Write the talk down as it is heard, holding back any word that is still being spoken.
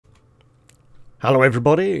Hello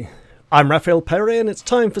everybody, I'm Raphael Perry and it's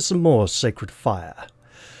time for some more Sacred Fire.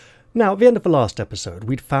 Now, at the end of the last episode,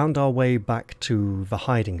 we'd found our way back to the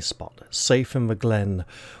hiding spot, safe in the glen,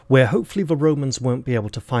 where hopefully the Romans won't be able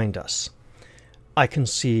to find us. I can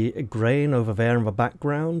see Ygrain over there in the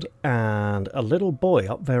background, and a little boy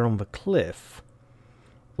up there on the cliff.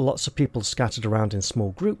 Lots of people scattered around in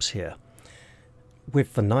small groups here,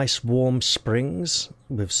 with the nice warm springs,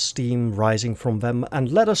 with steam rising from them,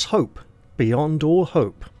 and let us hope, beyond all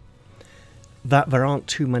hope, that there aren't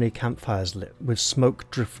too many campfires lit, with smoke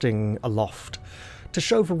drifting aloft, to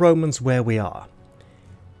show the Romans where we are.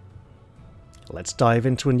 Let's dive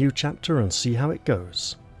into a new chapter and see how it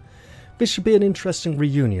goes. This should be an interesting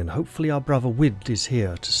reunion. Hopefully our brother Wid is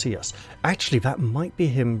here to see us. Actually, that might be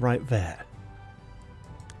him right there.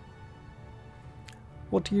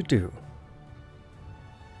 What do you do?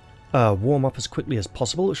 Warm up as quickly as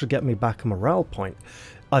possible. It should get me back a morale point.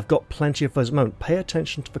 I've got plenty of those at the moment. Pay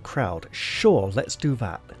attention to the crowd. Sure, let's do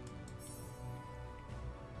that.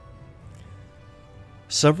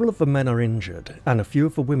 Several of the men are injured, and a few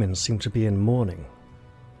of the women seem to be in mourning.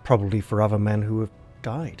 Probably for other men who have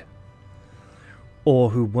died.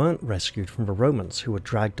 Or who weren't rescued from the Romans, who were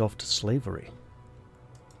dragged off to slavery.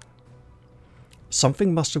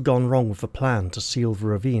 Something must have gone wrong with the plan to seal the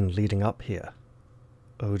ravine leading up here.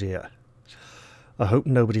 Oh dear. I hope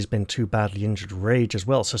nobody's been too badly injured. Rage as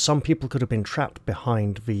well, so some people could have been trapped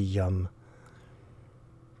behind the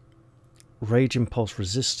rage impulse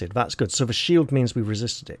resisted. That's good. So the shield means we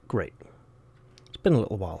resisted it. Great. It's been a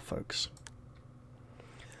little while, folks.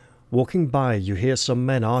 Walking by, you hear some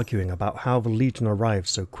men arguing about how the Legion arrived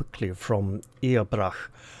so quickly from Ygrain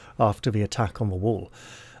after the attack on the wall.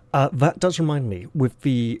 That does remind me, with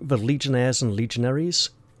the Legionnaires and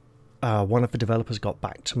Legionaries, one of the developers got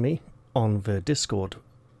back to me on the Discord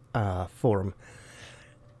forum,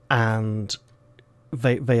 and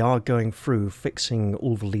they are going through fixing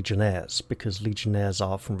all the Legionnaires, because Legionnaires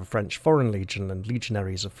are from the French Foreign Legion and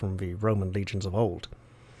Legionaries are from the Roman legions of old.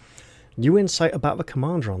 New insight about the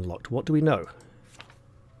commander unlocked. What do we know?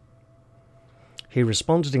 He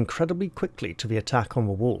responded incredibly quickly to the attack on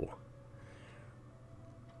the wall.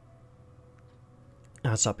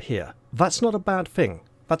 That's up here. That's not a bad thing.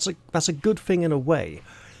 That's a good thing in a way.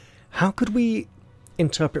 How could we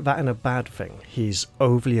interpret that in a bad thing? He's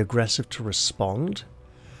overly aggressive to respond.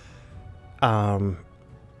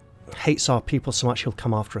 Hates our people so much he'll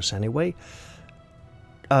come after us anyway.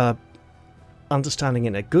 Understanding it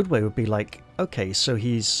in a good way would be like, okay, so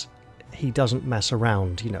he doesn't mess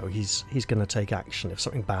around, you know, he's going to take action if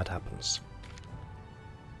something bad happens.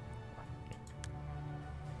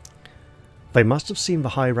 They must have seen the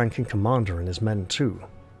high-ranking commander and his men too.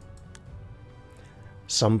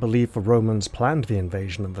 Some believe the Romans planned the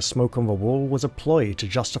invasion and the smoke on the wall was a ploy to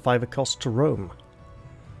justify the cost to Rome.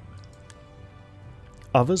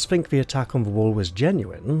 Others think the attack on the wall was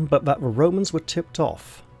genuine, but that the Romans were tipped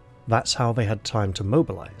off. That's how they had time to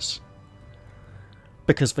mobilize.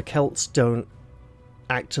 Because the Celts don't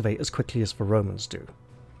activate as quickly as the Romans do.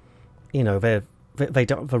 You know, they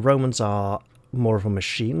don't. The Romans are more of a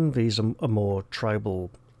machine. These are more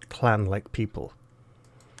tribal, clan-like people.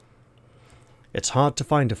 It's hard to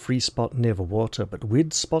find a free spot near the water, but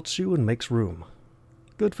Wid spots you and makes room.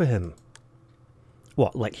 Good for him.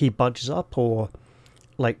 What, like he budges up, or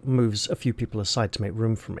like moves a few people aside to make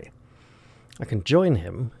room for me? I can join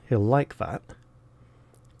him, he'll like that.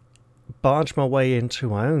 Barge my way into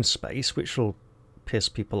my own space, which will piss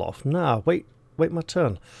people off. Nah, wait my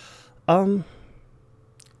turn. That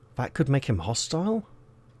could make him hostile?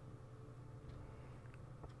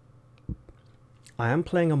 I am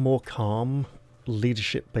playing a more calm,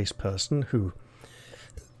 leadership-based person who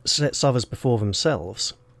sets others before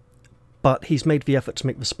themselves, but he's made the effort to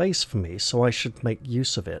make the space for me, so I should make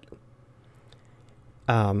use of it,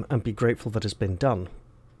 and be grateful that it's been done.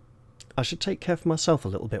 I should take care of myself a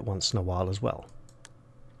little bit once in a while as well.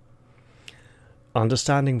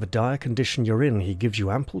 Understanding the dire condition you're in, he gives you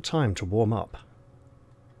ample time to warm up.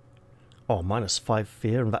 Oh, -5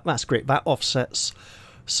 fear, and that's great. That offsets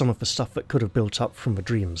some of the stuff that could have built up from the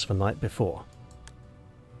dreams the night before.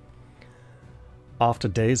 After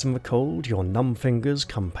days in the cold, your numb fingers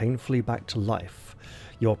come painfully back to life.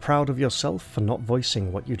 You're proud of yourself for not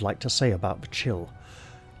voicing what you'd like to say about the chill.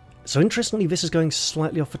 So interestingly, this is going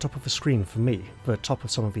slightly off the top of the screen for me, the top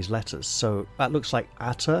of some of these letters. So that looks like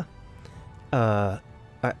Atta. I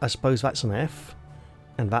suppose that's an F,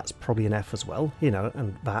 and that's probably an F as well, you know,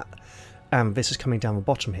 and that. And this is coming down the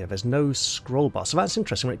bottom here. There's no scroll bar. So that's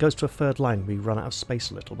interesting. When it goes to a third line, we run out of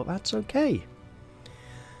space a little, but that's okay.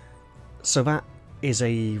 So that is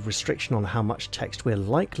a restriction on how much text we're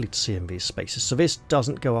likely to see in these spaces. So this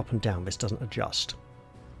doesn't go up and down, this doesn't adjust.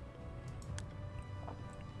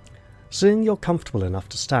 Seeing you're comfortable enough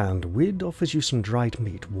to stand, Wid offers you some dried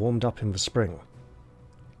meat warmed up in the spring.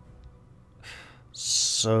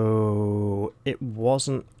 So it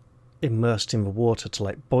wasn't immersed in the water to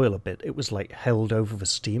like boil a bit, it was like held over the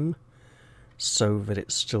steam so that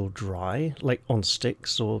it's still dry, like on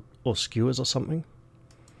sticks or skewers or something.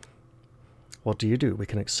 What do? We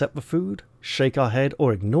can accept the food, shake our head,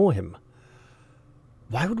 or ignore him.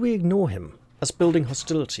 Why would we ignore him? That's building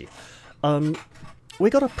hostility. We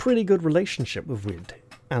got a pretty good relationship with Wid,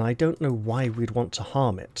 and I don't know why we'd want to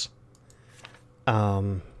harm it.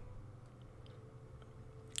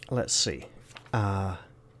 Let's see.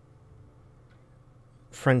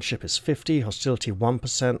 Friendship is 50, hostility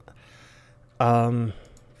 1%.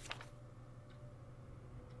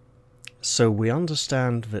 So we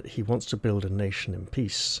understand that he wants to build a nation in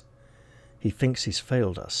peace. He thinks he's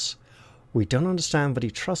failed us. We don't understand that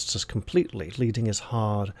he trusts us completely. Leading is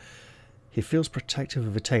hard. He feels protective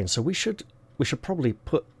of Ygrain. So we should probably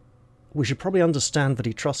understand that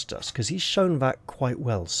he trusts us, because he's shown that quite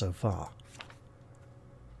well so far.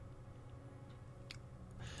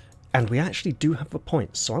 And we actually do have the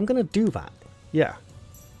points, so I'm going to do that. Yeah.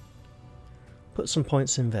 Put some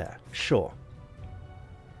points in there. Sure.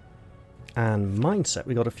 And mindset,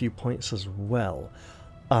 we got a few points as well.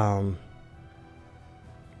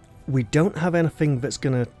 We don't have anything that's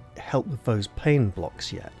going to help with those pain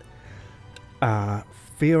blocks yet.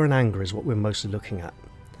 Fear and anger is what we're mostly looking at.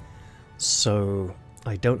 So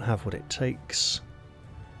I don't have what it takes.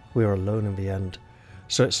 We're alone in the end.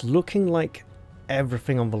 So it's looking like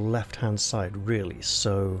everything on the left hand side, really.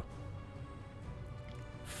 So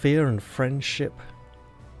fear and friendship,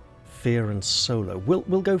 fear and solo.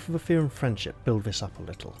 We'll go for the fear and friendship. Build this up a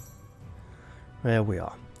little. There we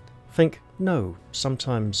are. Think, no,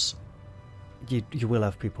 sometimes you will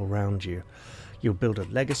have people around you. You'll build a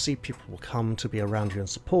legacy, people will come to be around you and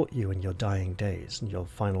support you in your dying days and your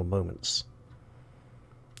final moments.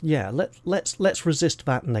 Yeah, let's resist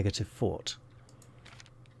that negative thought.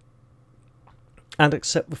 And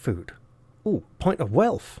accept the food. Ooh, point of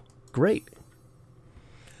wealth. Great.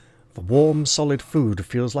 The warm, solid food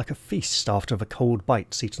feels like a feast after the cold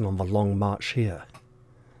bites eaten on the long march here.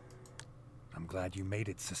 I'm glad you made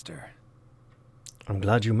it, sister. I'm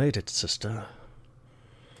glad you made it, sister.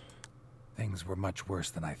 Things were much worse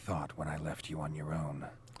than I thought when I left you on your own,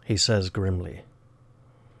 he says grimly.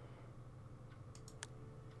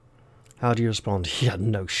 How do you respond? Yeah,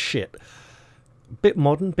 no shit. Bit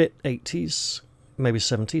modern, bit 80s, maybe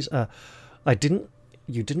 70s.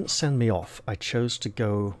 You didn't send me off. I chose to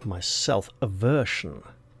go myself. Aversion.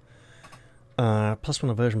 +1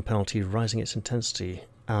 aversion penalty, rising its intensity.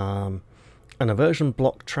 An aversion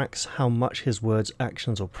block tracks how much his words,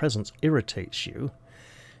 actions, or presence irritates you,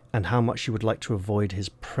 and how much you would like to avoid his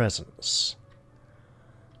presence.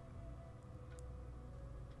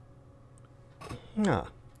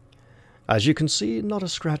 As you can see, not a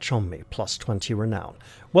scratch on me, +20 renown.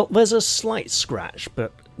 Well, there's a slight scratch,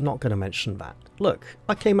 but not going to mention that. Look,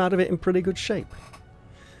 I came out of it in pretty good shape.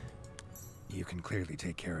 You can clearly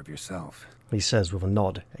take care of yourself, he says with a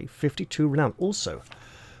nod. A 52 renown. Also,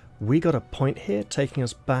 we got a point here, taking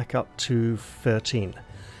us back up to 13.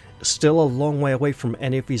 Still a long way away from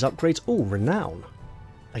any of these upgrades. Oh, renown.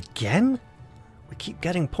 Again? We keep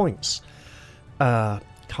getting points.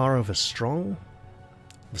 Kara the Strong.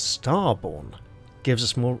 The Starborn gives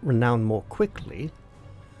us more renown more quickly.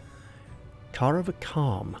 Kara the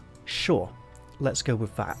Calm. Sure, let's go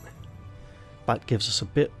with that. That gives us a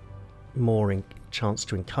bit more chance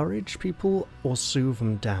to encourage people or soothe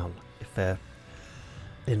them down if they're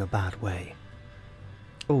in a bad way.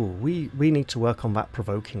 Oh, we need to work on that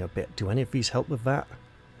provoking a bit. Do any of these help with that?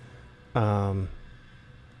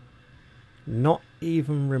 Not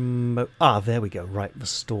even remote. Ah, there we go. Right, the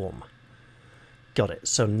Storm. Got it.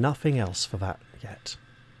 So nothing else for that yet.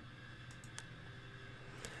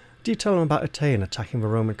 Do you tell them about Ygrain attacking the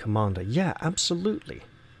Roman commander? Yeah, absolutely.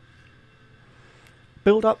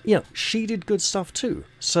 Build up, you know, she did good stuff too.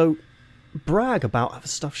 So brag about the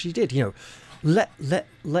stuff she did, you know.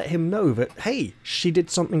 Let him know that, hey, she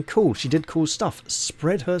did something cool. She did cool stuff.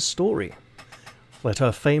 Spread her story. Let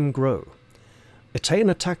her fame grow.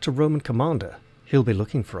 Ygrain attacked a Roman commander. He'll be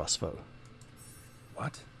looking for us, though.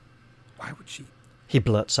 What? Why would she? He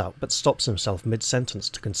blurts out, but stops himself mid-sentence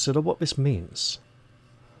to consider what this means.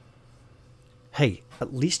 Hey,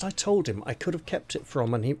 at least I told him. I could have kept it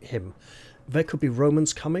from him. There could be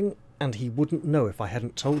Romans coming, and he wouldn't know if I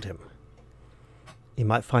hadn't told him. He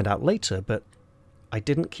might find out later, but I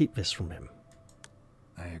didn't keep this from him.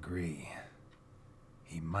 I agree.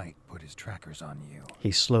 He might put his trackers on you.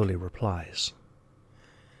 He slowly replies.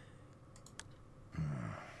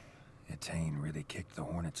 Ygrain really kicked the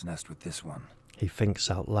hornet's nest with this one. He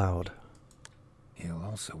thinks out loud. He'll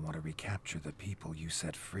also want to recapture the people you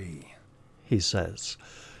set free. He says.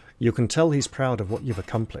 You can tell he's proud of what you've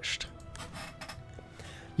accomplished.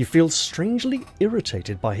 You feel strangely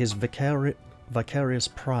irritated by his vicarious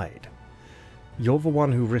pride. You're the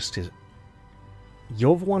one who risked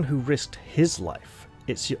his life.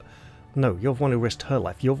 No, you're the one who risked her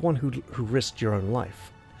life. You're the one who risked your own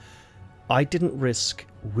life. I didn't risk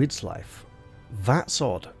Wid's life. That's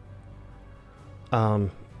odd.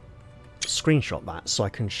 Screenshot that so I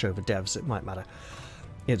can show the devs, it might matter.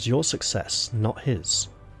 It's your success, not his.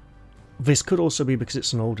 This could also be because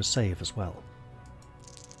it's an older save as well.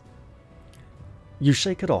 You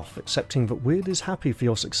shake it off, accepting that Wid is happy for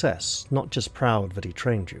your success, not just proud that he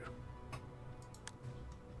trained you.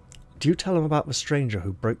 Do you tell him about the stranger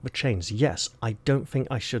who broke the chains? Yes, I don't think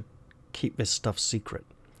I should keep this stuff secret.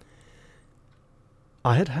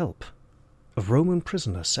 I had help. A Roman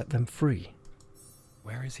prisoner set them free.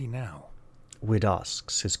 Where is he now? Wid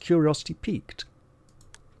asks, his curiosity piqued.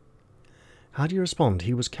 How do you respond?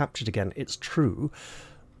 He was captured again. It's true.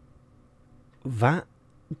 That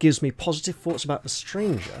gives me positive thoughts about the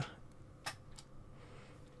stranger.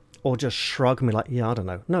 Or just shrug me like, yeah, I don't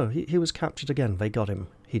know. No, he was captured again. They got him.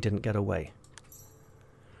 He didn't get away.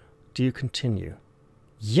 Do you continue?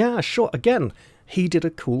 Yeah, sure. Again, he did a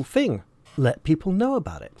cool thing. Let people know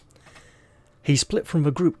about it. He split from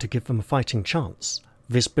the group to give them a fighting chance.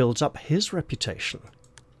 This builds up his reputation.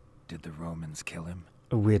 Did the Romans kill him?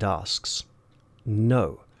 Wid asks.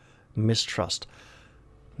 No. Mistrust.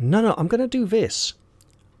 No, I'm going to do this.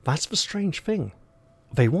 That's the strange thing.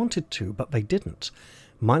 They wanted to, but they didn't.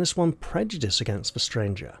 -1 prejudice against the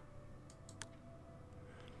stranger.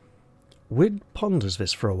 Wid ponders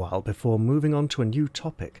this for a while before moving on to a new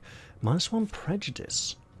topic. -1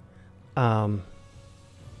 prejudice.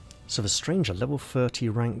 So the stranger, level 30,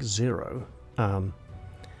 rank 0.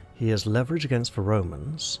 He has leverage against the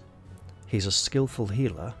Romans. He's a skillful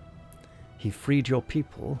healer. He freed your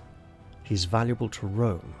people. He's valuable to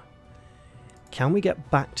Rome. Can we get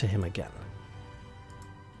back to him again?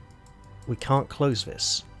 We can't close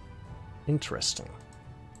this. Interesting.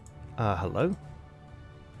 Hello?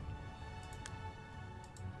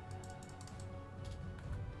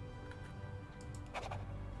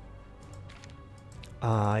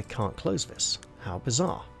 I can't close this. How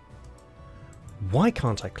bizarre. Why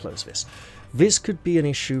can't I close this? This could be an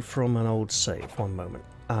issue from an old save. One moment.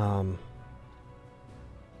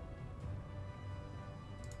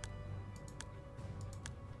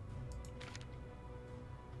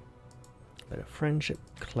 Bit of friendship.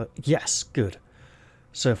 Yes, good.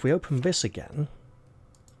 So if we open this again,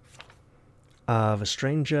 the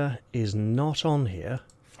stranger is not on here.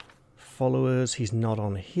 Followers, he's not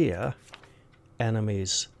on here.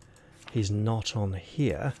 Enemies, he's not on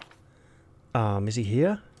here. Is he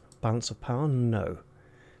here? Balance of power? No.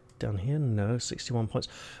 Down here? No. 61 points.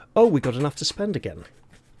 Oh, we got enough to spend again.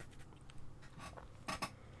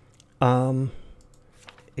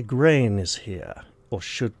 Ygrain is here, or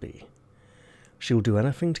should be. She will do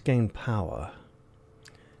anything to gain power.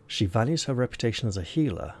 She values her reputation as a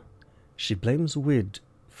healer. She blames Wid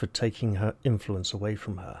for taking her influence away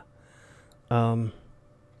from her.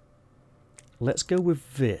 Let's go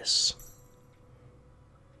with this.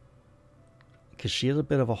 Because she has a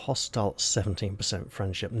bit of a hostile 17%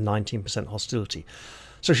 friendship, 19% hostility.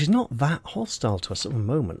 So she's not that hostile to us at the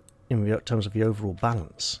moment in terms of the overall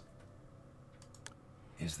balance.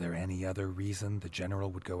 Is there any other reason the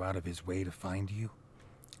general would go out of his way to find you?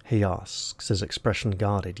 He asks, his expression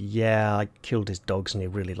guarded. Yeah, I killed his dogs and he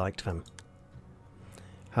really liked them.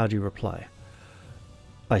 How do you reply?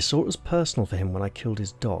 I saw it was personal for him when I killed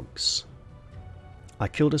his dogs. I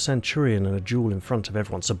killed a centurion in a duel in front of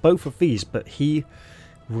everyone. So both of these, but he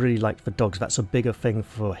really liked the dogs. That's a bigger thing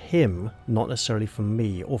for him, not necessarily for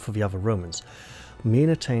me or for the other Romans. Me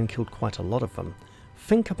and Ygrain killed quite a lot of them.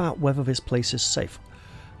 Think about whether this place is safe.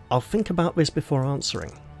 I'll think about this before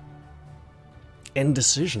answering.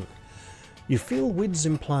 Indecision. You feel Wid's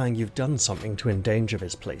implying you've done something to endanger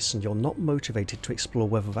this place and you're not motivated to explore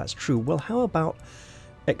whether that's true. Well, how about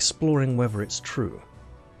exploring whether it's true?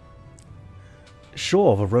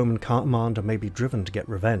 Sure, the Roman commander may be driven to get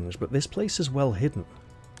revenge, but this place is well hidden.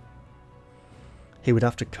 He would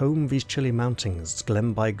have to comb these chilly mountains,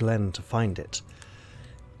 glen by glen, to find it.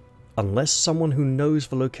 Unless someone who knows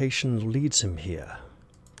the location leads him here.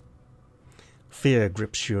 Fear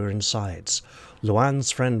grips your insides.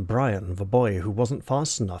 Luan's friend Brian, the boy who wasn't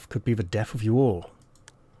fast enough, could be the death of you all.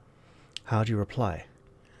 How do you reply?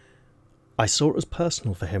 I saw it was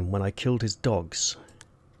personal for him when I killed his dogs.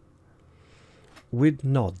 Wid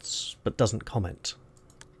nods, but doesn't comment.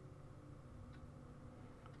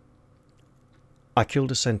 I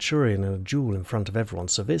killed a centurion in a duel in front of everyone,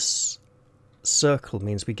 so this circle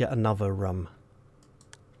means we get another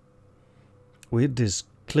Wid is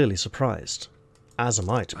clearly surprised, as am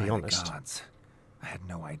I, to be honest. Gods, I had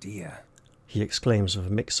no idea. He exclaims with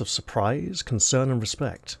a mix of surprise, concern and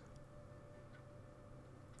respect.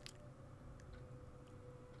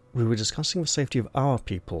 We were discussing the safety of our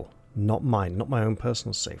people, not mine, not my own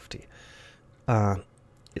personal safety. It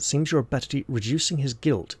seems you're a better reducing his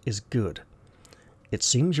guilt is good. It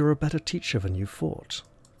seems you're a better teacher than you thought.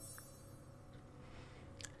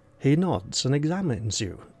 He nods and examines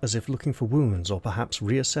you, as if looking for wounds or perhaps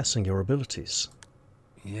reassessing your abilities.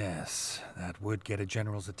 Yes, that would get a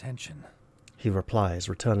general's attention. He replies,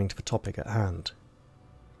 returning to the topic at hand.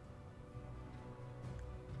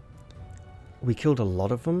 We killed a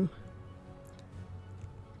lot of them.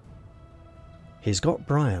 He's got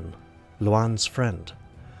Brian, Luan's friend.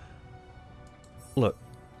 Look,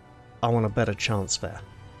 I want a better chance there.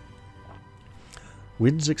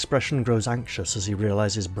 Wid's expression grows anxious as he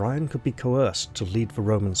realizes Brian could be coerced to lead the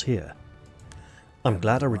Romans here. I'm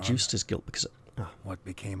glad I reduced his guilt because... What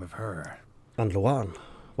became of her? And Luan,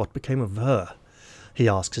 what became of her? He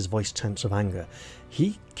asks, his voice tense with anger.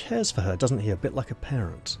 He cares for her, doesn't he? A bit like a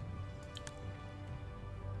parent.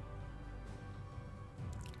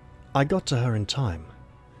 I got to her in time.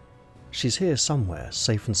 She's here somewhere,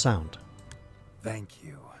 safe and sound. Thank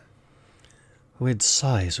you. Wid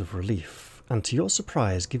sighs with relief, and to your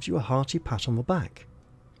surprise gives you a hearty pat on the back.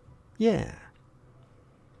 Yeah.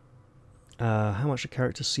 How much a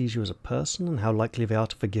character sees you as a person and how likely they are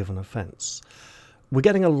to forgive an offence. We're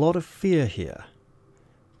getting a lot of fear here.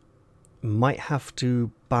 Might have to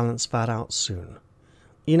balance that out soon.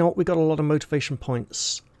 You know what, we got a lot of motivation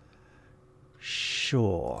points.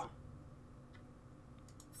 Sure.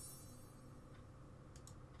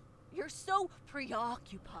 You're so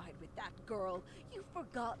preoccupied with that girl, you've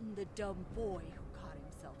forgotten the dumb boy who got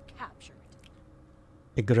himself captured.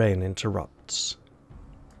 Ygrain interrupts.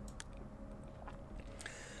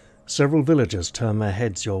 Several villagers turn their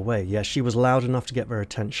heads your way. Yes, she was loud enough to get their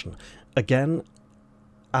attention. Again,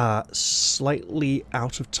 slightly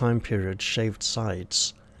out of time period, shaved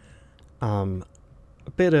sides. A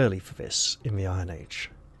bit early for this in the Iron Age.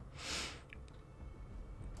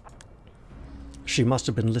 She must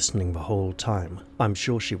have been listening the whole time. I'm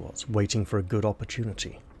sure she was, waiting for a good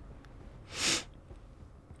opportunity.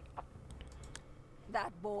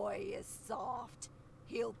 That boy is soft.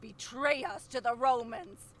 He'll betray us to the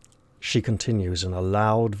Romans. She continues in a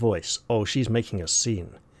loud voice. Oh, she's making a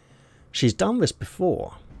scene. She's done this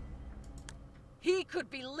before. He could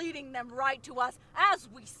be leading them right to us as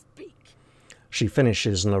we speak. She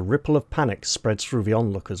finishes and a ripple of panic spreads through the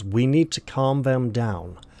onlookers. We need to calm them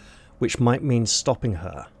down, which might mean stopping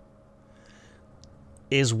her.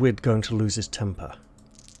 Is Wid going to lose his temper?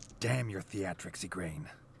 Damn your theatrics, Ygrain.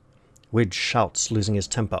 Wid shouts, losing his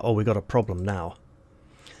temper. Oh, we got a problem now.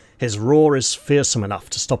 His roar is fearsome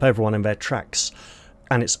enough to stop everyone in their tracks,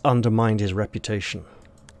 and it's undermined his reputation.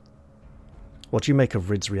 What do you make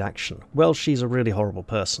of Rid's reaction? Well, she's a really horrible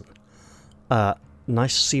person.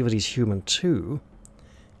 Nice to see that he's human too.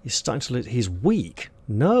 He's starting to... He's weak.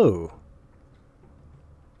 No.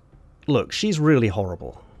 Look, she's really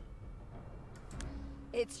horrible.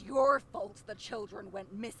 It's your fault the children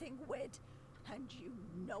went missing, Wid, and you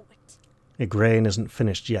know it. Ygrain isn't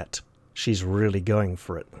finished yet. She's really going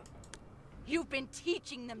for it. You've been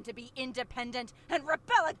teaching them to be independent and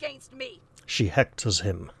rebel against me. She hectors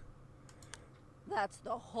him. That's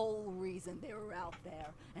the whole reason they were out there,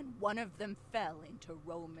 and one of them fell into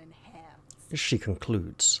Roman hands. She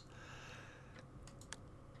concludes.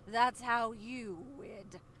 That's how you,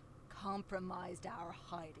 Wid, compromised our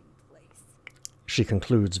hiding place. She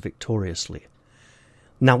concludes victoriously.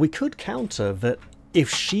 Now, we could counter that if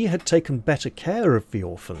she had taken better care of the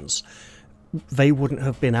orphans, they wouldn't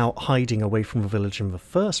have been out hiding away from the village in the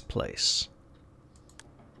first place.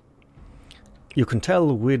 You can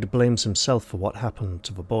tell Wid blames himself for what happened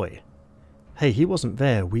to the boy. Hey, he wasn't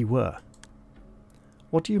there, we were.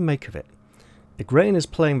 What do you make of it? Ygrain is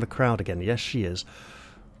playing the crowd again. Yes, she is.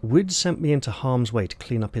 Wid sent me into harm's way to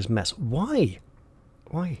clean up his mess. Why?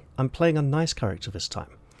 Why? I'm playing a nice character this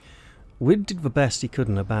time. Wid did the best he could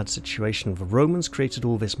in a bad situation. The Romans created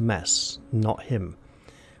all this mess, not him.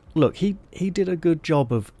 Look, he did a good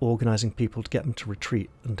job of organising people to get them to retreat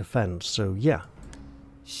and defend, so yeah.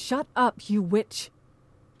 Shut up, you witch.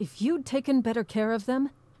 If you'd taken better care of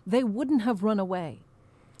them, they wouldn't have run away.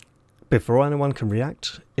 Before anyone can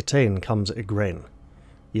react, Ygrain comes at Ygrain.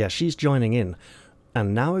 Yeah, she's joining in.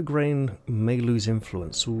 And now Ygrain may lose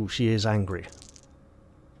influence. Ooh, she is angry.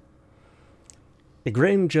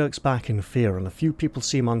 Ygrain jerks back in fear, and a few people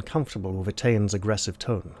seem uncomfortable with Ygrain's aggressive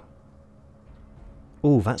tone.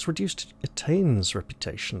 Ooh, that's reduced Ygrain's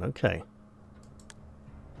reputation. Okay.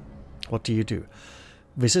 What do you do?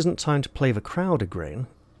 This isn't time to play the crowd, Ygrain.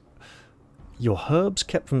 Your herbs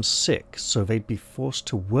kept them sick, so they'd be forced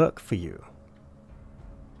to work for you.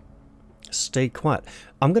 Stay quiet.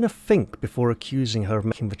 I'm going to think before accusing her of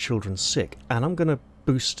making the children sick, and I'm going to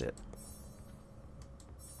boost it.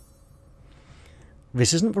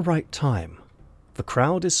 This isn't the right time. The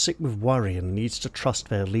crowd is sick with worry and needs to trust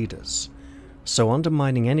their leaders. So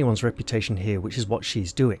undermining anyone's reputation here, which is what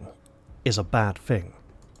she's doing, is a bad thing.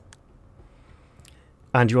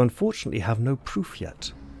 And you unfortunately have no proof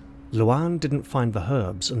yet. Luan didn't find the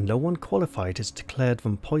herbs, and no one qualified has declared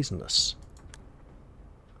them poisonous.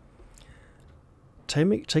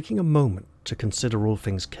 Taking a moment to consider all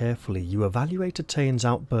things carefully, you evaluate Ygrain's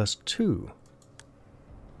outburst too.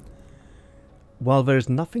 While there is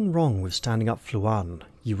nothing wrong with standing up for Luan,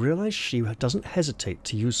 you realise she doesn't hesitate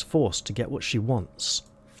to use force to get what she wants.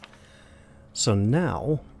 So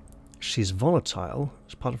now, she's volatile.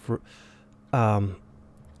 It's part of her...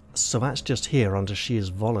 So that's just here under she is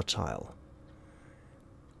volatile.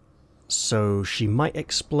 So she might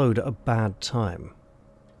explode at a bad time.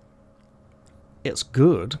 It's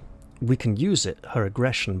good. We can use it, her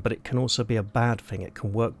aggression, but it can also be a bad thing. It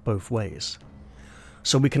can work both ways.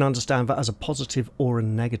 So we can understand that as a positive or a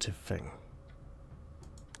negative thing.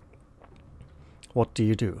 What do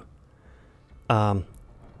you do?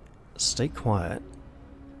 Stay quiet.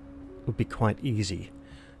 Would be quite easy.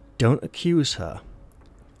 Don't accuse her.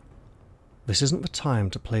 This isn't the time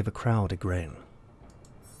to play the crowd, Ygrain.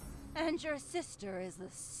 And your sister is the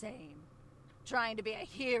same. Trying to be a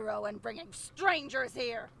hero and bringing strangers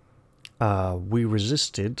here. We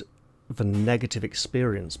resisted the negative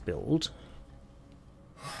experience build.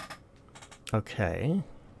 Okay.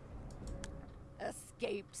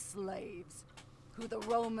 Escaped slaves, who the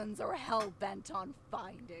Romans are hell-bent on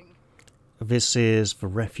finding. This is for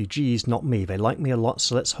refugees, not me. They like me a lot,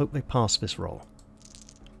 so let's hope they pass this roll.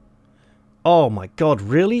 Oh my god,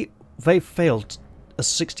 really? They failed a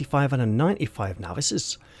 65 and a 95 now. This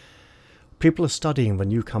is... People are studying the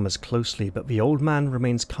newcomers closely, but the old man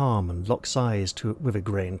remains calm and locks eyes with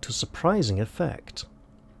Ygrain to surprising effect.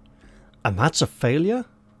 And that's a failure?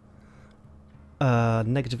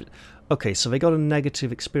 Negative... Okay, so they got a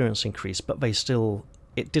negative experience increase, but they still...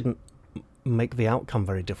 It didn't make the outcome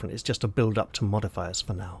very different. It's just a build-up to modifiers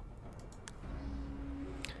for now.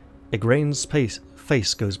 Ygrain's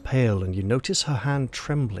face goes pale, and you notice her hand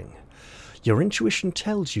trembling. Your intuition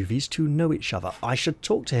tells you these two know each other. I should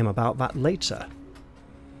talk to him about that later.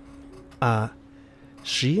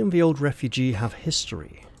 She and the old refugee have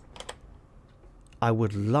history. I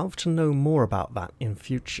would love to know more about that in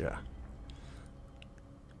future.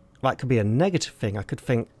 That could be a negative thing. I could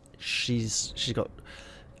think she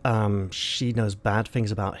knows bad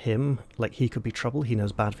things about him. Like, he could be trouble. He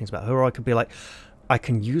knows bad things about her. Or I could be like, I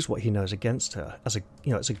can use what he knows against her as a,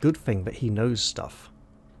 it's a good thing that he knows stuff.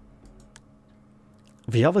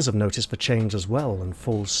 The others have noticed the change as well and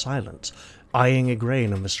fall silent, eyeing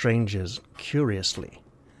Ygrain and the strangers curiously.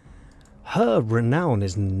 Her renown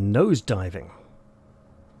is nosediving.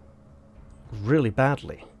 Really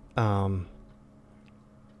badly.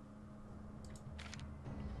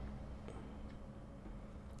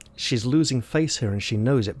 She's losing face here and she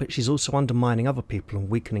knows it, but she's also undermining other people and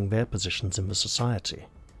weakening their positions in the society.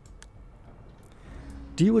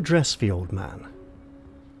 Do you address the old man?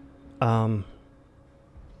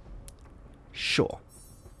 Sure.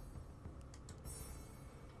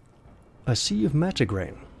 I see you've met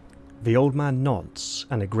Ygrain. The old man nods,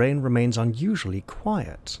 and Ygrain remains unusually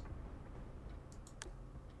quiet.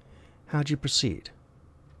 How do you proceed?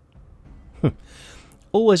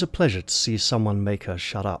 Always a pleasure to see someone make her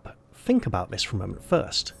shut up. Think about this for a moment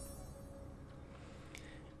first.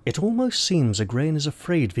 It almost seems Ygrain is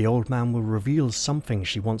afraid the old man will reveal something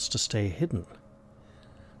she wants to stay hidden.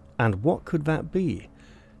 And what could that be?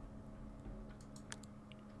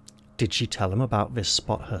 Did she tell him about this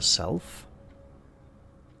spot herself?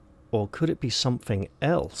 Or could it be something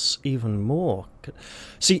else, even more?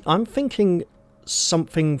 See, I'm thinking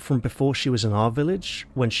something from before she was in our village,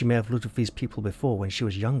 when she may have looked at these people before, when she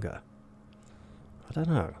was younger. I don't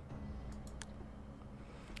know.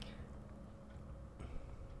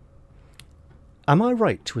 Am I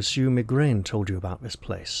right to assume Ygrain told you about this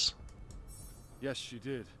place? Yes, she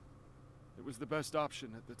did. It was the best option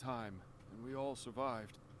at the time, and we all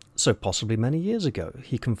survived. So possibly many years ago,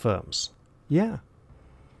 he confirms. Yeah.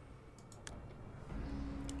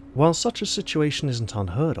 While such a situation isn't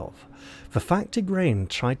unheard of, the fact Ygrain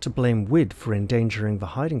tried to blame Wyd for endangering the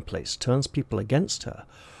hiding place turns people against her.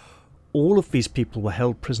 All of these people were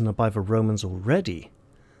held prisoner by the Romans already,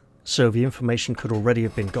 so the information could already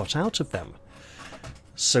have been got out of them.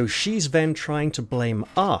 So she's then trying to blame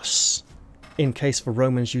us, in case the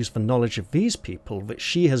Romans use the knowledge of these people that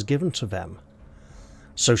she has given to them.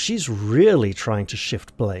 So she's really trying to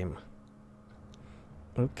shift blame.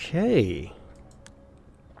 Okay.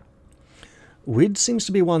 Wyd seems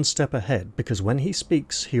to be one step ahead, because when he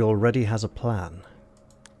speaks, he already has a plan.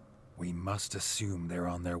 We must assume they're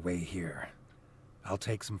on their way here. I'll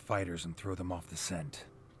take some fighters and throw them off the scent.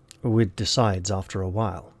 Wyd decides after a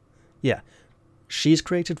while. Yeah, she's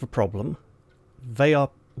created the problem.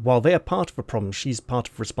 While they are part of the problem, she's part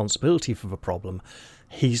of responsibility for the problem.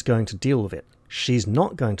 He's going to deal with it. She's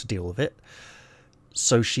not going to deal with it,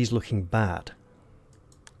 so she's looking bad.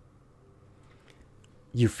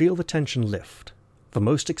 You feel the tension lift. The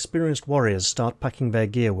most experienced warriors start packing their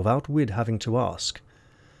gear without Wyd having to ask.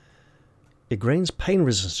 Ygrain's pain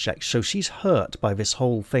resistance check, so she's hurt by this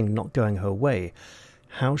whole thing not going her way.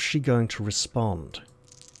 How's she going to respond?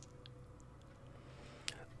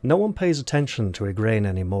 No one pays attention to Ygrain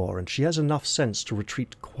anymore, and she has enough sense to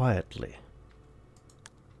retreat quietly.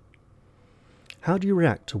 How do you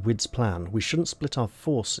react to Wyd's plan? We shouldn't split our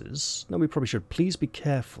forces. No, we probably should. Please be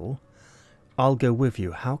careful. I'll go with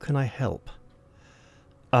you. How can I help?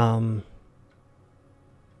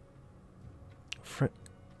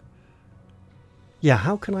 Yeah,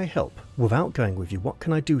 how can I help without going with you? What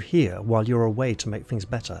can I do here while you're away to make things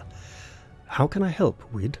better? How can I help,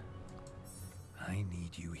 Wyd? I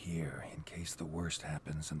need you here in case the worst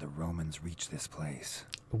happens and the Romans reach this place.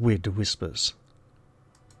 Wyd whispers.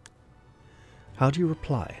 How do you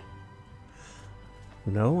reply?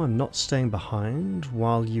 No, I'm not staying behind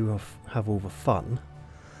while you have all the fun.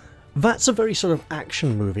 That's a very sort of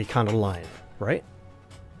action movie kind of line, right?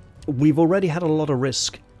 We've already had a lot of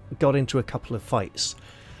risk, got into a couple of fights.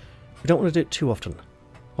 We don't want to do it too often.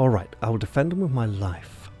 Alright, I will defend them with my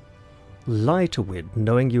life. Lie to Wyd,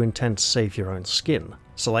 knowing you intend to save your own skin.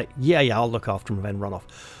 So like, yeah, I'll look after him and then run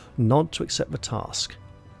off. Nod to accept the task.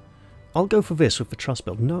 I'll go for this with the trust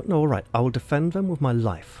build. No, alright, I will defend them with my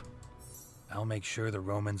life. I'll make sure the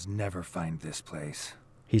Romans never find this place,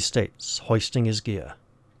 he states, hoisting his gear.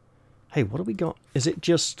 Hey, what do we got? Is it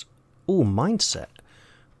just... Ooh, mindset.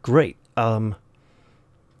 Great.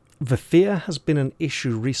 The fear has been an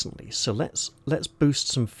issue recently, so let's boost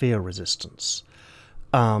some fear resistance.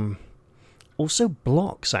 Also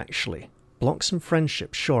blocks, actually. Blocks and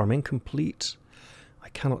friendship. Sure, I'm incomplete. I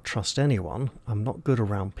cannot trust anyone. I'm not good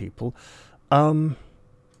around people.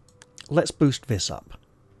 Let's boost this up,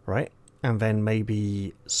 right? And then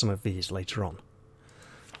maybe some of these later on.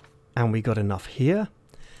 And we got enough here.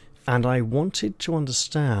 And I wanted to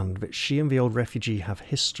understand that she and the old refugee have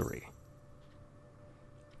history.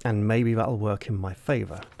 And maybe that'll work in my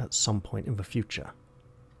favour at some point in the future.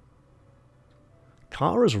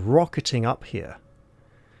 Kara's rocketing up here.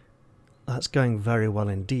 That's going very well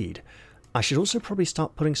indeed. I should also probably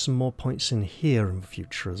start putting some more points in here in the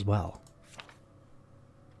future as well.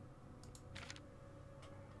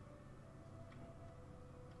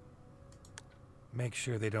 Make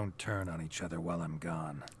sure they don't turn on each other while I'm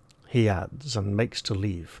gone, he adds, and makes to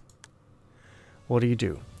leave. What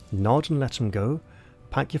do? Nod and let him go?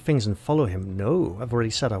 Pack your things and follow him? No, I've already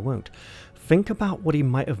said I won't. Think about what he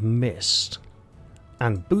might have missed,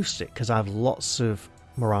 and boost it, because I have lots of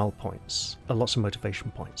morale points, lots of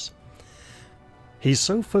motivation points. He's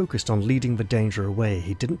so focused on leading the danger away,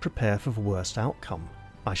 he didn't prepare for the worst outcome.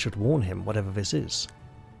 I should warn him, whatever this is.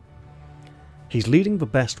 He's leading the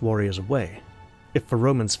best warriors away. If the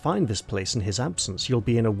Romans find this place in his absence, you'll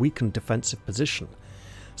be in a weakened defensive position.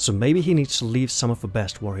 So maybe he needs to leave some of the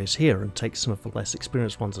best warriors here and take some of the less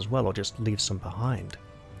experienced ones as well, or just leave some behind.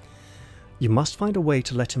 You must find a way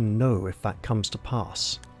to let him know if that comes to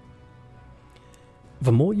pass.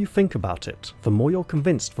 The more you think about it, the more you're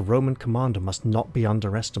convinced the Roman commander must not be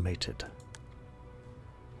underestimated.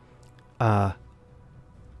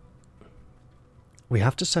 We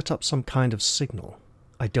have to set up some kind of signal.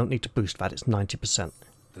 I don't need to boost that, it's 90%.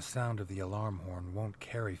 The sound of the alarm horn won't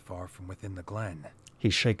carry far from within the glen.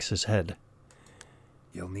 He shakes his head.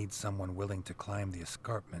 You'll need someone willing to climb the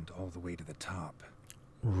escarpment all the way to the top.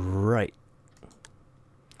 Right.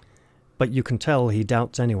 But you can tell he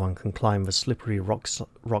doubts anyone can climb the slippery rock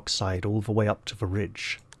side all the way up to the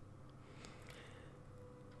ridge.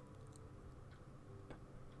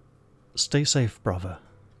 Stay safe, brother.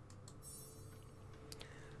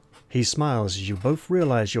 He smiles as you both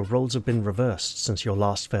realise your roles have been reversed since your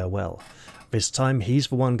last farewell. This time he's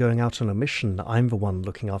the one going out on a mission, I'm the one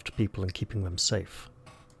looking after people and keeping them safe.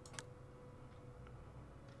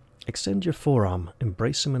 Extend your forearm,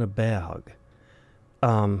 embrace him in a bear hug.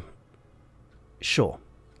 Sure.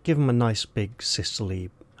 Give him a nice big sisterly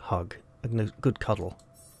hug, a good cuddle.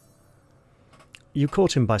 You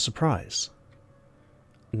caught him by surprise.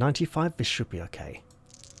 95, this should be okay.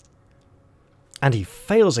 And he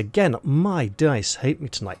fails again. My dice hate me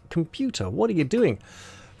tonight. Computer, what are you doing?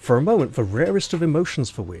 For a moment, the rarest of emotions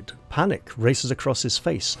for Wid, panic, races across his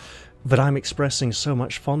face, that I'm expressing so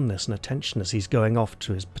much fondness and attention as he's going off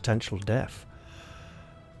to his potential death.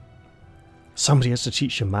 Somebody has to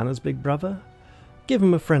teach you manners, big brother? Give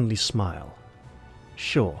him a friendly smile.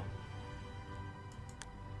 Sure.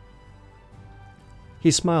 He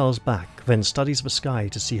smiles back, then studies the sky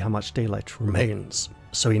to see how much daylight remains,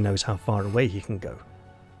 so he knows how far away he can go.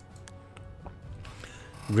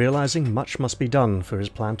 Realizing much must be done for his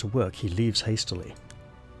plan to work, he leaves hastily.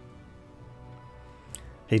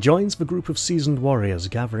 He joins the group of seasoned warriors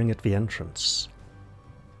gathering at the entrance.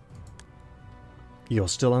 You're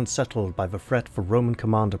still unsettled by the threat the Roman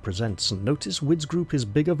commander presents, and notice Wid's group is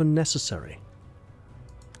bigger than necessary.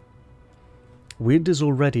 Wid is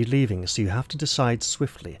already leaving, so you have to decide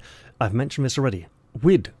swiftly. I've mentioned this already.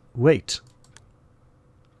 Wid, wait!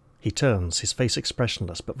 He turns, his face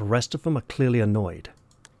expressionless, but the rest of them are clearly annoyed.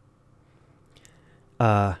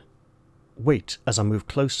 Wait, as I move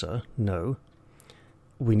closer, no.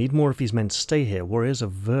 We need more of these men to stay here. Warriors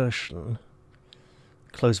aversion.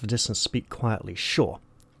 Close the distance, speak quietly. Sure.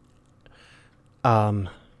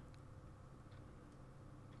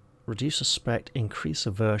 Reduce suspect, increase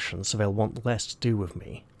aversion, so they'll want less to do with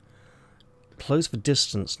me. Close the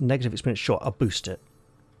distance, negative experience. Sure, I'll boost it.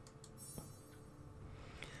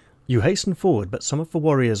 You hasten forward, but some of the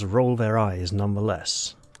warriors roll their eyes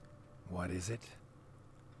nonetheless. What is it?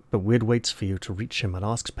 But Wid waits for you to reach him and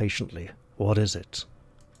asks patiently, what is it?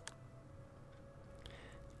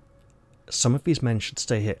 Some of these men should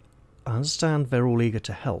stay here. I understand they're all eager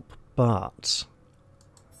to help, but...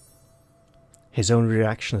 His only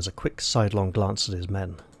reaction is a quick sidelong glance at his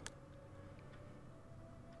men.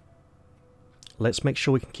 Let's make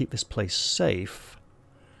sure we can keep this place safe.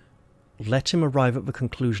 Let him arrive at the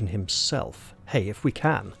conclusion himself. Hey, if we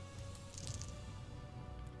can.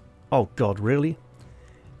 Oh god, really?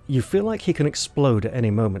 You feel like he can explode at any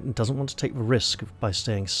moment and doesn't want to take the risk by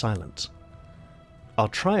staying silent. I'll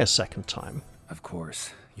try a second time. Of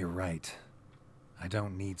course, you're right. I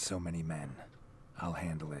don't need so many men. I'll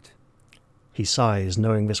handle it. He sighs,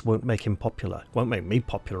 knowing this won't make him popular. Won't make me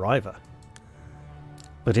popular either.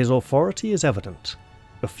 But his authority is evident.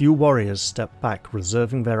 A few warriors step back,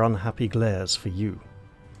 reserving their unhappy glares for you.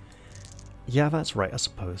 Yeah, that's right, I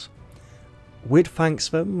suppose. Wid thanks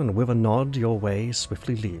them, and with a nod your way,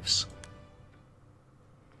 swiftly leaves.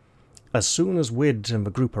 As soon as Wid and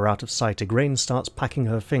the group are out of sight, Ygrain starts packing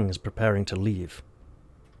her things, preparing to leave.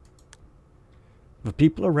 The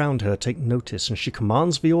people around her take notice, and she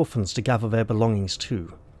commands the orphans to gather their belongings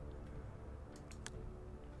too.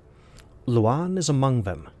 Luan is among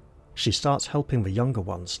them. She starts helping the younger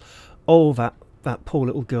ones. Oh, that poor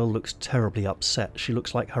little girl looks terribly upset. She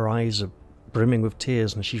looks like her eyes are brimming with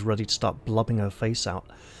tears and she's ready to start blubbing her face out.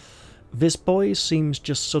 This boy seems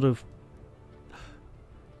just sort of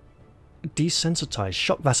desensitized.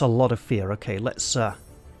 Shocked. That's a lot of fear. Okay, let's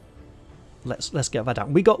get that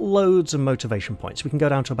down. We got loads of motivation points. We can go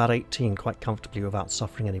down to about 18 quite comfortably without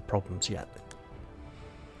suffering any problems yet.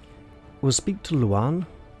 We'll speak to Luan.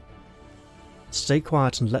 Stay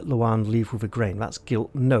quiet and let Luan leave with Ygrain. That's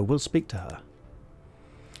guilt. No, we'll speak to her.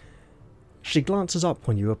 She glances up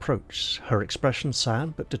when you approach, her expression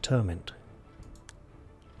sad but determined.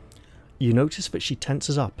 You notice that she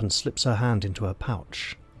tenses up and slips her hand into her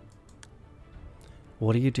pouch.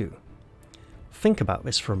 What do? Think about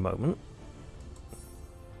this for a moment.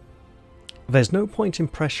 There's no point in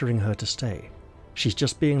pressuring her to stay. She's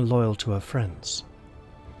just being loyal to her friends.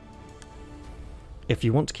 If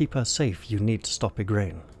you want to keep her safe, you need to stop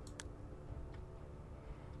Ygrain.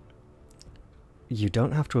 You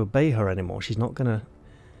don't have to obey her anymore. She's not gonna...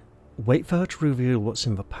 Wait for her to reveal what's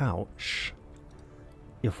in the pouch.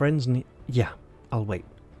 Your friends need... Yeah, I'll wait.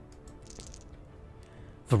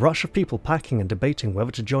 The rush of people packing and debating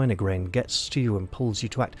whether to join Ygrain gets to you and pulls you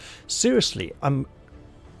to act. Seriously,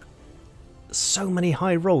 so many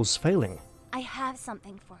high rolls failing. I have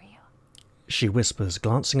something for you. She whispers,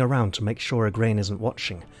 glancing around to make sure Ygrain isn't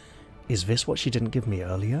watching. Is this what she didn't give me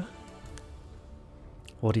earlier?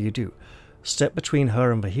 What do? Step between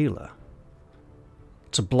her and the healer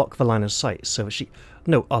to block the line of sight so that she...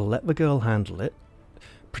 No, I'll let the girl handle it.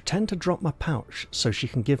 Pretend to drop my pouch so she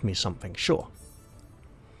can give me something, sure.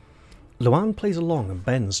 Luan plays along and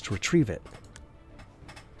bends to retrieve it.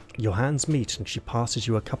 Your hands meet and she passes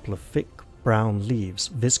you a couple of thick brown leaves.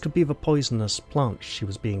 This could be the poisonous plant she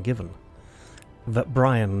was being given, that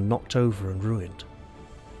Brian knocked over and ruined.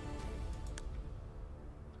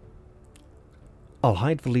 I'll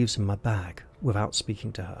hide the leaves in my bag without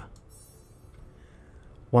speaking to her.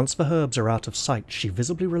 Once the herbs are out of sight, she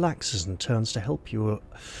visibly relaxes and turns to help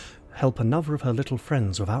another of her little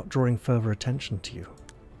friends without drawing further attention to you.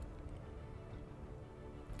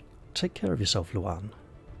 Take care of yourself, Luan.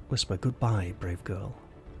 Whisper goodbye, brave girl.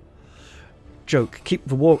 Joke, keep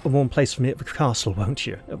a warm place for me at the castle, won't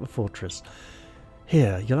you? At the fortress.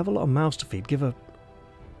 Here, you'll have a lot of mouths to feed. Give her...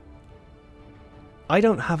 I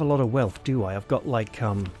don't have a lot of wealth, do I? I've got like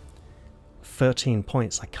 13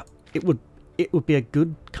 points. It would be a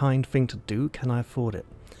good, kind thing to do. Can I afford it?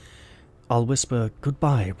 I'll whisper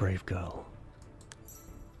goodbye, brave girl.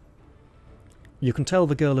 You can tell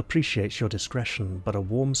the girl appreciates your discretion, but a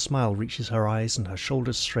warm smile reaches her eyes and her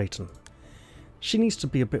shoulders straighten. She needs to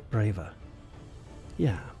be a bit braver.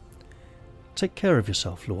 Yeah. Take care of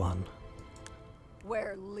yourself, Luan.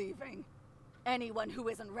 We're leaving. Anyone who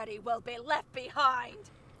isn't ready will be left behind.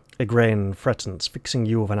 Ygrain threatens, fixing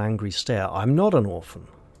you with an angry stare. I'm not an orphan.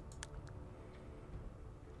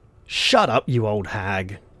 Shut up, you old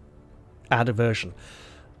hag. Add aversion.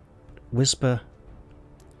 Whisper,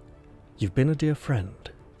 you've been a dear friend.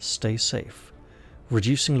 Stay safe.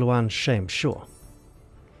 Reducing Luan's shame, sure.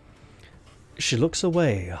 She looks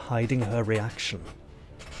away, hiding her reaction.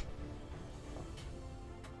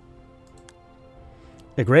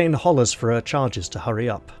 Ygrain hollers for her charges to hurry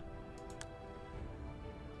up.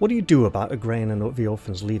 What do you do about Ygrain and the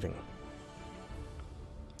orphans leaving?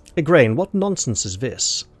 Ygrain, what nonsense is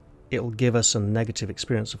this? It'll give us a negative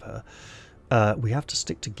experience of her. We have to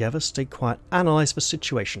stick together, stay quiet, analyse the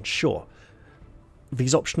situation, sure.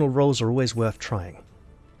 These optional roles are always worth trying.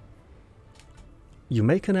 You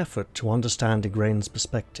make an effort to understand Ygrain's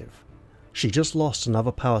perspective. She just lost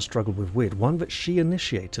another power struggle with Wyd, one that she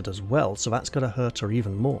initiated as well, so that's going to hurt her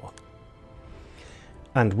even more.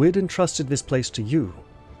 And Wyd entrusted this place to you,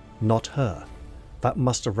 not her. That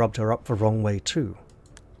must have rubbed her up the wrong way too.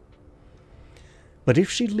 But if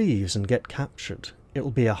she leaves and gets captured,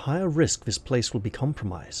 it'll be a higher risk this place will be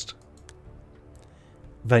compromised.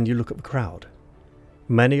 Then you look at the crowd.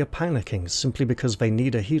 Many are panicking simply because they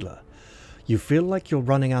need a healer. You feel like you're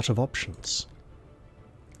running out of options.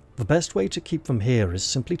 The best way to keep them here is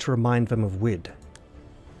simply to remind them of Wyd.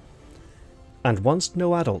 And once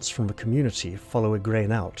no adults from the community follow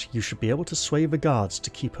Ygrain out, you should be able to sway the guards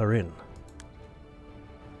to keep her in.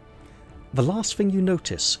 The last thing you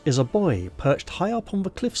notice is a boy perched high up on the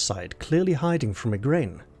cliffside, clearly hiding from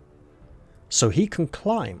Ygrain. So he can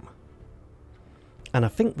climb. And I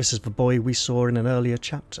think this is the boy we saw in an earlier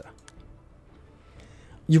chapter.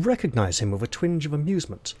 You recognise him with a twinge of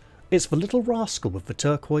amusement. It's the little rascal with the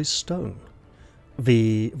turquoise stone.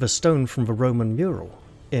 The stone from the Roman mural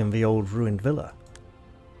in the old ruined villa.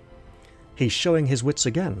 He's showing his wits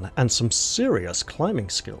again, and some serious climbing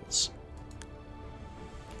skills.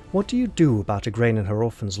 What do you do about Ygrain and her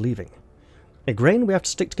orphans leaving? Ygrain, we have to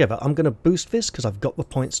stick together. I'm going to boost this because I've got the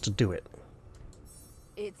points to do it.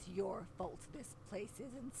 It's your fault this place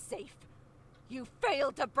isn't safe. You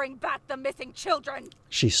failed to bring back the missing children.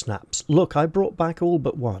 She snaps. Look, I brought back all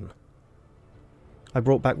but one. I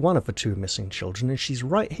brought back one of the two missing children, and she's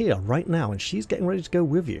right here, right now, and she's getting ready to go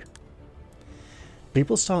with you.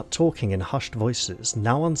 People start talking in hushed voices,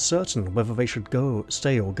 now uncertain whether they should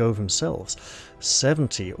stay or go themselves.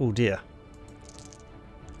 70, oh dear.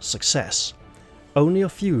 Success. Only a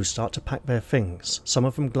few start to pack their things, some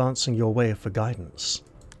of them glancing your way for guidance.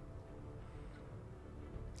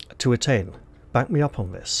 To attain, back me up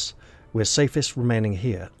on this. We're safest remaining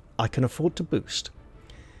here. I can afford to boost.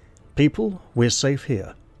 People, we're safe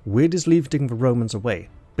here. Wyd is leading the Romans away.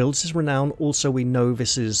 Builds his renown, also we've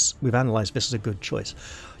analysed this as a good choice.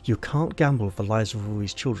 You can't gamble with the lives of all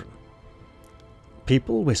these children.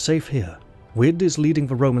 People, we're safe here. Wyd is leading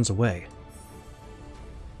the Romans away.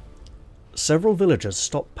 Several villagers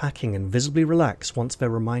stop packing and visibly relax once they're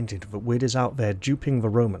reminded that Wyd is out there duping the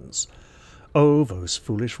Romans. Oh, those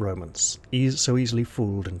foolish Romans, so easily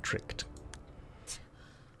fooled and tricked.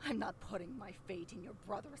 I'm not putting my fate in your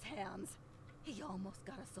brother's hands. He almost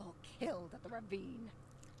got us all killed at the ravine.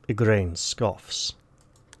 Ygrain scoffs.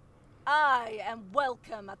 I am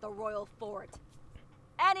welcome at the royal fort.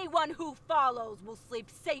 Anyone who follows will sleep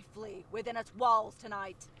safely within its walls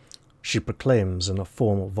tonight. She proclaims in a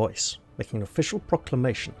formal voice, making an official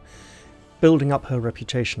proclamation. building up her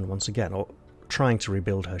reputation once again, or trying to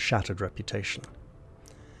rebuild her shattered reputation.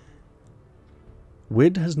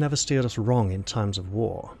 Wyd has never steered us wrong in times of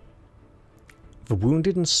war. The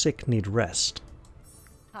wounded and sick need rest.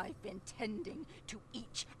 I've been tending to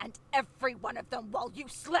each and every one of them while you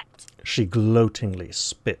slept. She gloatingly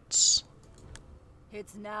spits.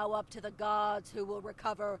 It's now up to the gods who will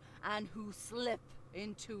recover and who slip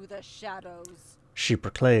into the shadows. She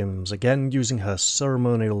proclaims, again using her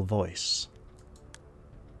ceremonial voice.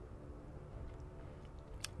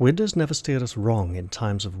 Wyd has never steered us wrong in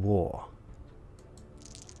times of war.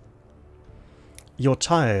 You're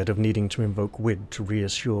tired of needing to invoke Wyd to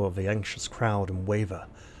reassure the anxious crowd and waver.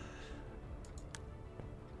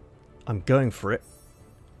 I'm going for it.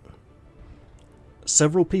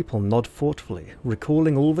 Several people nod thoughtfully,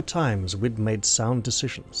 recalling all the times Wyd made sound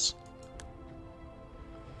decisions.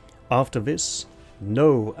 After this,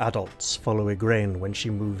 no adults follow Ygrain when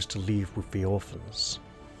she moves to leave with the orphans.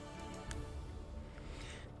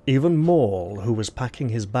 Even Maul, who was packing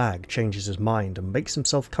his bag, changes his mind and makes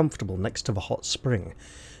himself comfortable next to the hot spring,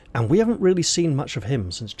 and we haven't really seen much of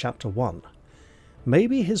him since Chapter 1.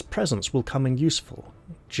 Maybe his presence will come in useful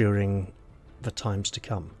during the times to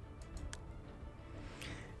come.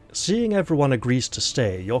 Seeing everyone agrees to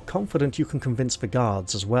stay, you're confident you can convince the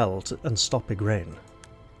guards as well and stop Ygrain.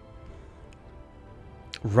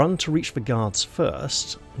 Run to reach the guards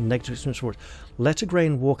first. Negative experience forward. Let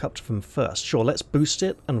Ygrain walk up to them first. Sure, let's boost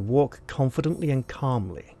it and walk confidently and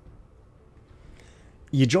calmly.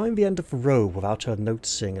 You join the end of the row without her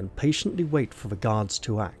noticing and patiently wait for the guards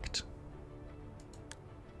to act.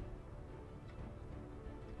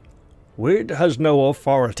 Wyd has no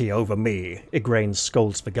authority over me, Ygrain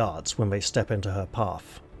scolds the guards when they step into her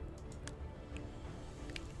path.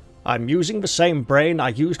 I'm using the same brain I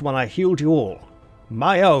used when I healed you all.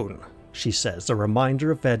 My own, she says, a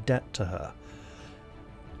reminder of their debt to her.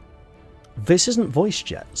 This isn't voiced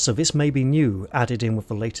yet, so this may be new, added in with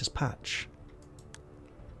the latest patch.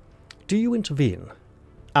 Do you intervene?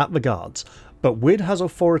 At the guards, but Wyd has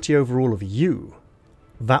authority over all of you.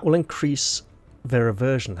 That will increase their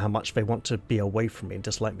aversion, how much they want to be away from me and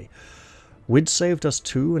dislike me. Wyd saved us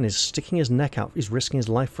too and is sticking his neck out, he's risking his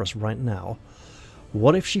life for us right now.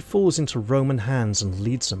 What if she falls into Roman hands and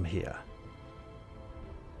leads them here?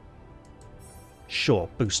 Sure,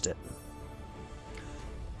 boost it.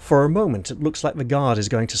 For a moment it looks like the guard is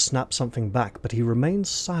going to snap something back, but he remains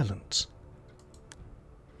silent.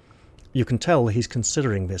 You can tell he's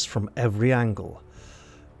considering this from every angle.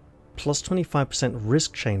 Plus 25%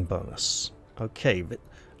 risk chain bonus. Okay,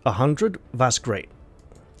 100? That's great.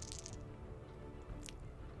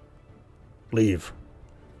 Leave.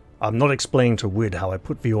 I'm not explaining to Wyd how I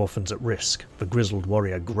put the orphans at risk, the grizzled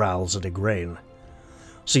warrior growls at Ygrain.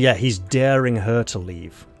 So yeah, he's daring her to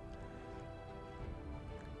leave.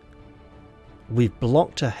 We've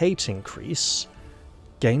blocked a hate increase,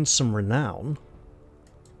 gained some renown.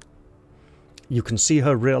 You can see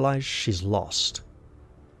her realise she's lost.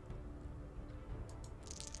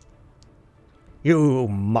 You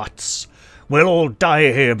mutts! We'll all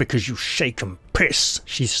die here because you shake and piss,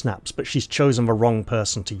 she snaps, but she's chosen the wrong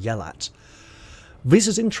person to yell at. This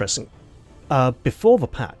is interesting. Before the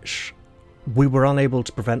patch, we were unable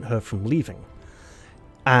to prevent her from leaving.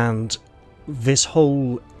 And this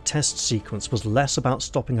whole test sequence was less about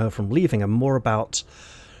stopping her from leaving and more about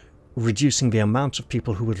reducing the amount of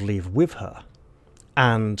people who would leave with her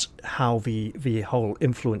and how the whole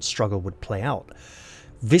influence struggle would play out.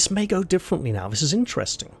 This may go differently now. This is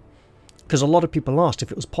interesting. Because a lot of people asked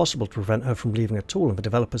if it was possible to prevent her from leaving at all, and the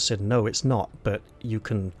developers said no, it's not, but you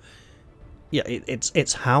can... Yeah,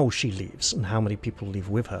 it's how she leaves and how many people leave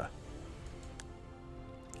with her.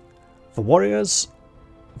 The warrior's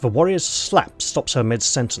slap stops her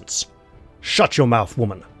mid-sentence. Shut your mouth,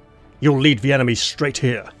 woman. You'll lead the enemy straight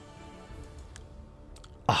here.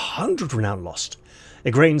 100 renown lost.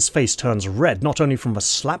 Ygrain's face turns red, not only from the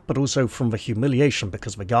slap, but also from the humiliation,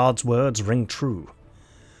 because the guard's words ring true.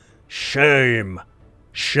 Shame!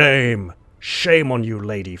 Shame! Shame on you,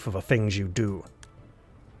 lady, for the things you do.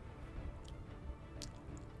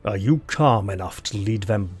 Are you calm enough to lead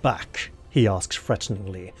them back? He asks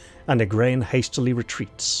threateningly, and Ygrain hastily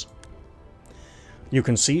retreats. You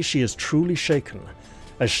can see she is truly shaken,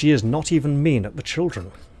 as she is not even mean at the children.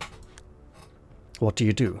 What do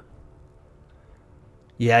you do?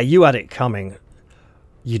 Yeah, you had it coming.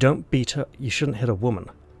 You don't beat her, you shouldn't hit a woman.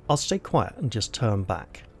 I'll stay quiet and just turn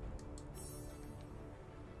back.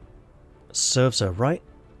 Serves her right.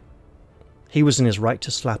 He was in his right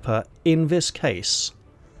to slap her in this case.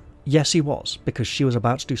 Yes, he was, because she was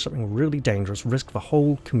about to do something really dangerous, risk the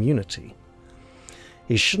whole community.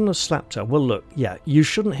 He shouldn't have slapped her. Well, look, yeah, you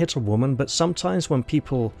shouldn't hit a woman, but sometimes when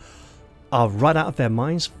people are right out of their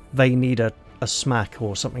minds, they need a smack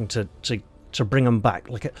or something to bring them back.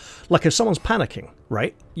 Like if someone's panicking,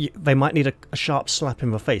 right? They might need a sharp slap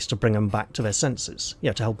in the face to bring them back to their senses,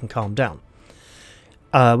 to help them calm down.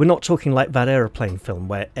 We're not talking like that aeroplane film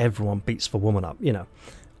where everyone beats the woman up,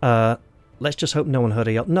 Let's just hope no one heard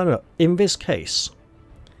her yell. No. In this case,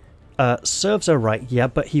 serves her right, yeah,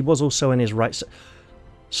 but he was also in his right.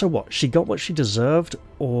 So what? She got what she deserved,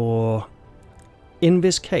 or in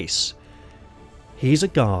this case, he's a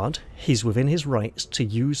guard. He's within his rights to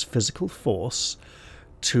use physical force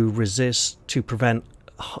to resist, to prevent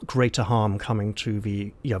greater harm coming to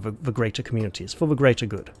the greater communities, for the greater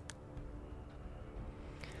good.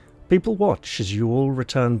 People watch as you all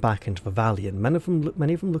return back into the valley, and many of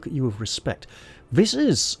them look at you with respect. This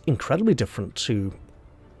is incredibly different to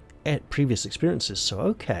previous experiences, so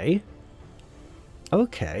okay.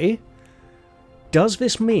 Does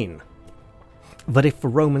this mean that if the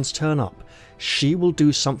Romans turn up, she will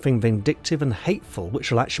do something vindictive and hateful, which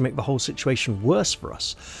will actually make the whole situation worse for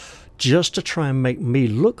us, just to try and make me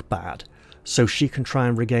look bad, so she can try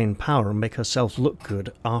and regain power and make herself look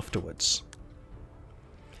good afterwards?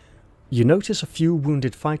 You notice a few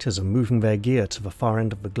wounded fighters are moving their gear to the far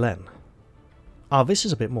end of the glen. This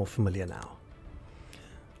is a bit more familiar now.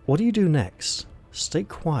 What do you do next? Stay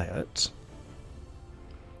quiet.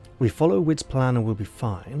 We follow Wid's plan and we'll be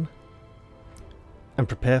fine. And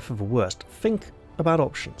prepare for the worst. Think about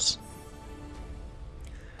options.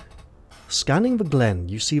 Scanning the glen,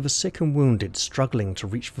 you see the sick and wounded struggling to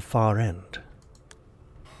reach the far end.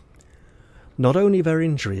 Not only their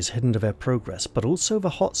injuries hidden to their progress, but also the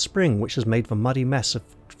hot spring which has made the muddy mess of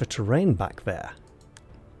the terrain back there.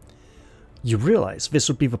 You realise this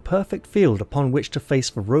would be the perfect field upon which to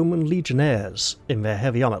face the Roman legionnaires in their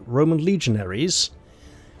heavy armour. Roman legionaries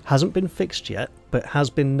hasn't been fixed yet, but has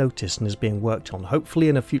been noticed and is being worked on. Hopefully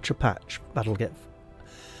in a future patch that'll get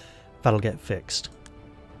fixed.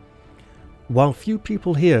 While few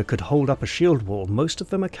people here could hold up a shield wall, most of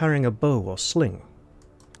them are carrying a bow or sling.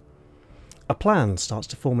 A plan starts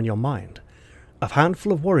to form in your mind. A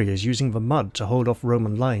handful of warriors using the mud to hold off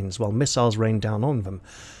Roman lines while missiles rain down on them.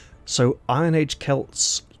 So Iron Age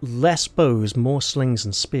Celts, less bows, more slings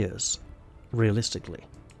and spears, realistically.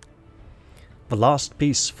 The last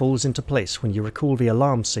piece falls into place when you recall the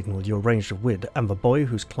alarm signal you arranged with Wid and the boy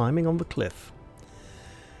who's climbing on the cliff.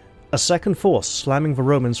 A second force slamming the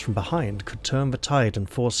Romans from behind could turn the tide and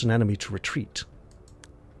force an enemy to retreat.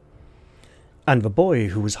 And the boy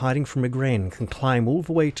who was hiding from Ygrain can climb all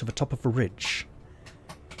the way to the top of the ridge.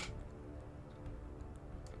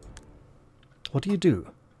 What do?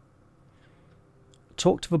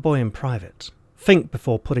 Talk to the boy in private. Think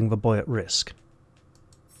before putting the boy at risk.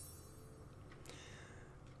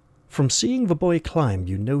 From seeing the boy climb,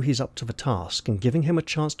 you know he's up to the task, and giving him a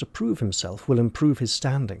chance to prove himself will improve his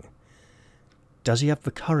standing. Does he have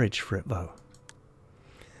the courage for it, though?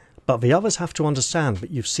 But the others have to understand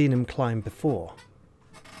that you've seen him climb before.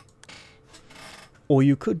 Or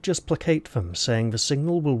you could just placate them, saying the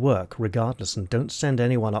signal will work regardless and don't send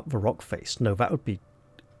anyone up the rock face. No, that would be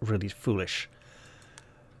really foolish.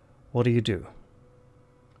 What do?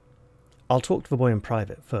 I'll talk to the boy in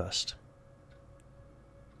private first.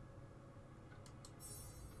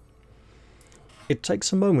 It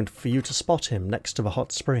takes a moment for you to spot him next to the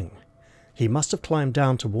hot spring. He must have climbed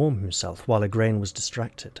down to warm himself while Ygrain was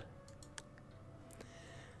distracted.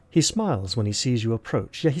 He smiles when he sees you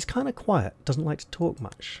approach. Yeah, he's kind of quiet, doesn't like to talk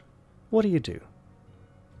much. What do?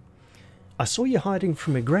 I saw you hiding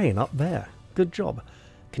from Ygrain up there. Good job.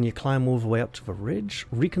 Can you climb all the way up to the ridge?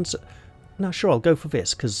 No, sure, I'll go for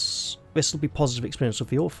this, because this will be positive experience with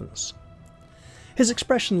the orphans. His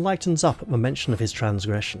expression lightens up at the mention of his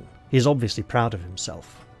transgression. He is obviously proud of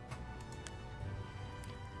himself.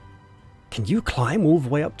 Can you climb all the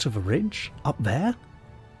way up to the ridge? Up there?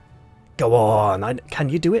 Go on, can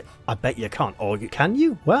you do it? I bet you can't. Or can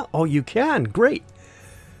you? Well, you can. Great.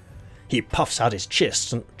 He puffs out his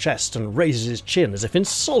chest and raises his chin as if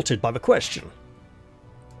insulted by the question.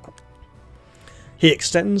 He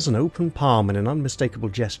extends an open palm in an unmistakable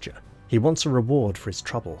gesture. He wants a reward for his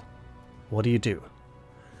trouble. What do?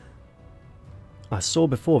 I saw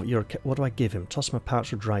before that you're what do I give him? Toss him a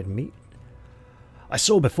pouch of dried meat? I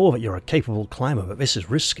saw before that you're a capable climber, but this is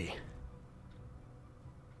risky.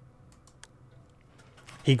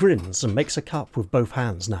 He grins and makes a cup with both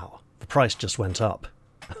hands now. The price just went up.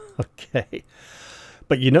 Okay.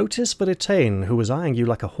 But you notice that Ygrain, who was eyeing you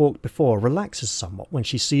like a hawk before, relaxes somewhat when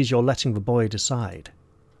she sees you're letting the boy decide.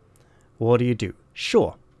 What do?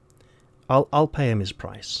 Sure. I'll pay him his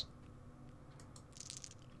price.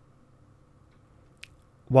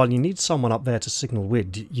 while you need someone up there to signal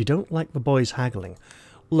with, you don't like the boys haggling.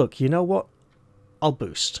 Look, you know what? I'll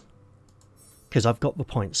boost. Because I've got the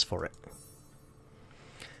points for it.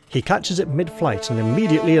 He catches it mid-flight and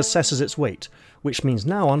immediately assesses its weight, which means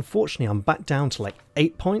now, unfortunately, I'm back down to like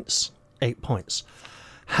 8 points. 8 points.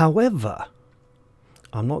 However,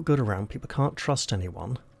 I'm not good around people, can't trust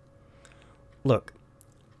anyone. Look,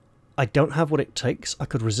 I don't have what it takes. I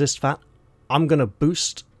could resist that. I'm going to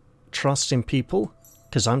boost trust in people,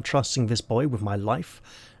 because I'm trusting this boy with my life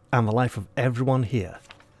and the life of everyone here.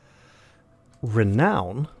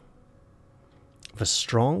 Renown, the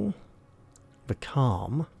strong, the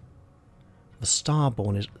calm, the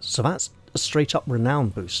starborn is... So that's a straight up renown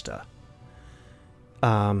booster.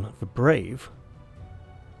 The brave,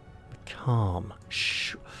 the calm.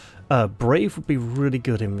 Brave would be really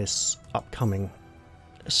good in this upcoming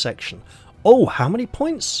section. Oh, how many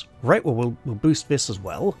points? Right, well, we'll boost this as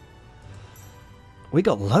well. We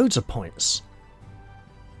got loads of points.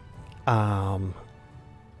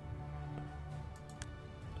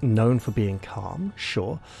 Known for being calm,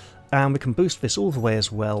 sure. And we can boost this all the way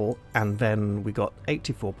as well, and then we got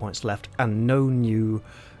 84 points left, and no new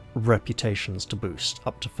reputations to boost,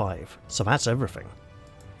 up to 5. So that's everything.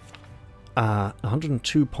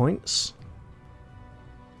 102 points.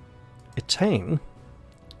 Ygrain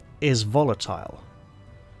is volatile.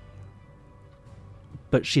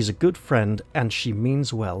 But she's a good friend, and she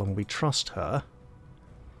means well, and we trust her.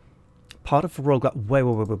 Part of the royal guard... Wait.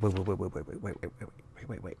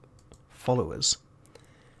 Followers.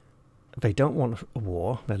 They don't want a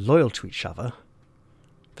war. They're loyal to each other.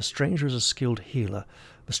 The stranger is a skilled healer.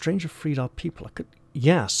 The stranger freed our people.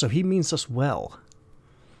 Yeah, so he means us well.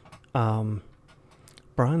 Brian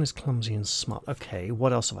is clumsy and smart. Okay,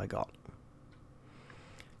 what else have I got?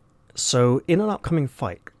 So, in an upcoming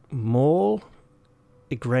fight, Maul,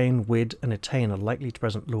 Ygrain, Wid, and Ygrain are likely to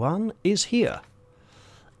present. Luan is here,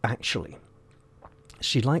 actually.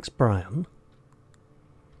 She likes Brian.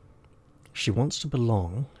 She wants to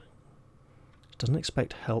belong. Doesn't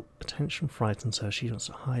expect help. Attention frightens her. She wants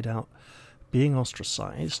to hide out. Being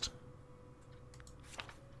ostracized.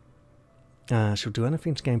 She'll do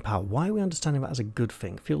anything to gain power. Why are we understanding that as a good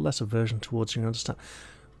thing? Feel less aversion towards you. Understand?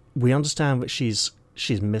 We understand that she's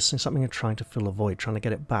missing something and trying to fill a void, trying to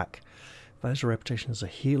get it back. There's her reputation as a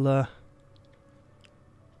healer.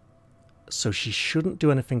 So she shouldn't do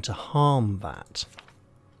anything to harm that.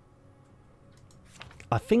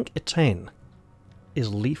 I think Ygrain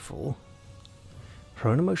is lethal. Her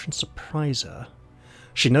own emotions surprise her.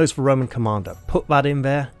 She knows the Roman commander. Put that in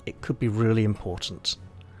there. It could be really important.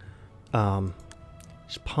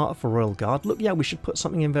 She's part of the royal guard. Look, yeah, we should put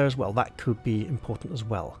something in there as well. That could be important as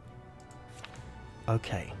well.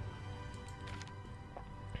 Okay.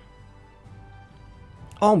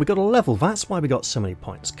 Oh, we got a level. That's why we got so many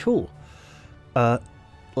points. Cool.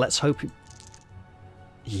 Let's hope...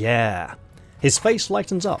 Yeah. His face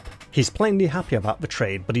lightens up. He's plainly happy about the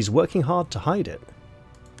trade, but he's working hard to hide it.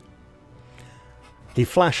 He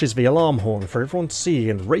flashes the alarm horn for everyone to see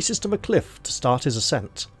and races to the cliff to start his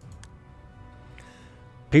ascent.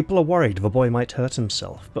 People are worried the boy might hurt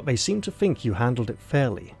himself, but they seem to think you handled it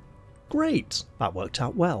fairly. Great! That worked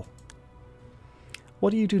out well.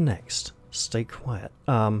 What do you do next? Stay quiet.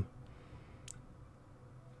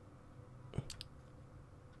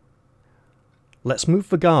 Let's move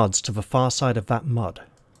the guards to the far side of that mud.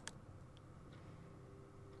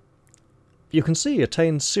 You can see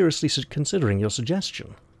Ygrain's seriously considering your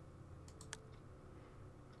suggestion.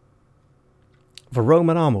 The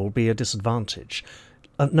Roman armor will be a disadvantage.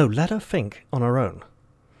 No, let her think on her own.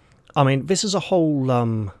 I mean, this is a whole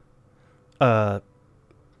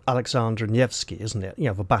Alexander Nevsky, isn't it? You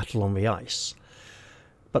know, the battle on the ice.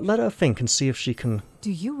 But let her think and see if she can...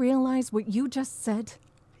 Do you realize what you just said?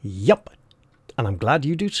 Yup. And I'm glad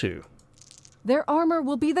you do too. Their armor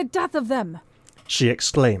will be the death of them! She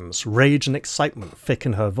exclaims, rage and excitement thick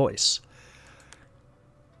in her voice.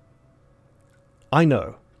 I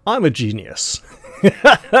know. I'm a genius.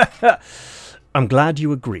 I'm glad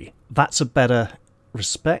you agree. That's a better...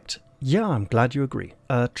 Respect? Yeah, I'm glad you agree.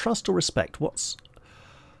 Trust or respect? What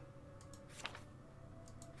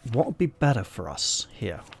would be better for us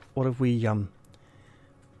here? What have we...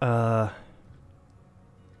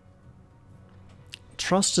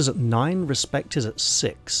 Trust is at 9, respect is at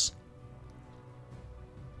 6.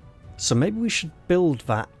 So maybe we should build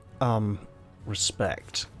that,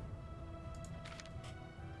 respect.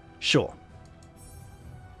 Sure.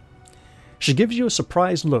 She gives you a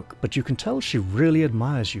surprised look, but you can tell she really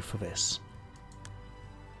admires you for this.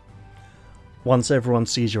 Once everyone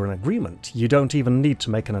sees you're in agreement, you don't even need to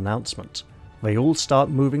make an announcement. They all start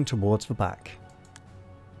moving towards the back.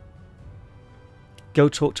 go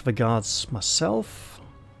talk to the guards myself.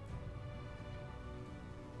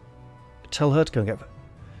 Tell her to go and get...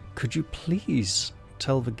 Could you please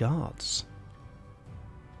tell the guards?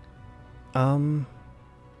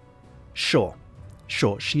 Sure.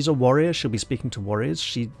 Sure, she's a warrior. She'll be speaking to warriors.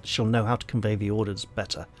 She'll know how to convey the orders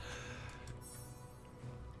better.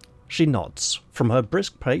 She nods. From her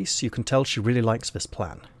brisk pace, you can tell she really likes this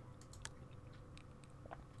plan.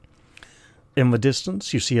 In the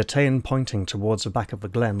distance, you see Atean pointing towards the back of the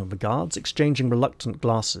glen and the guards exchanging reluctant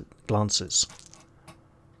glances.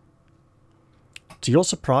 To your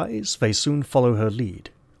surprise, they soon follow her lead.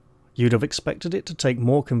 You'd have expected it to take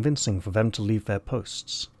more convincing for them to leave their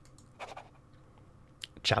posts.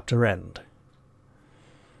 Chapter end.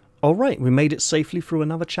 Alright, we made it safely through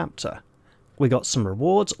another chapter. We got some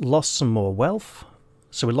rewards, lost some more wealth.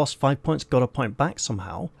 So we lost 5 points, got a point back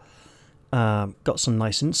somehow. Got some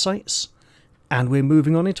nice insights. And we're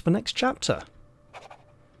moving on into the next chapter.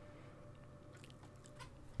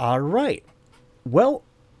 Alright. Well,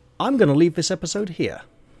 I'm going to leave this episode here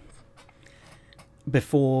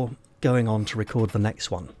before going on to record the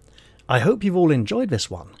next one. I hope you've all enjoyed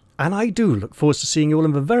this one, and I do look forward to seeing you all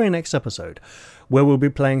in the very next episode, where we'll be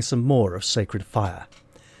playing some more of Sacred Fire.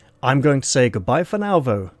 I'm going to say goodbye for now,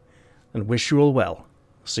 though, and wish you all well.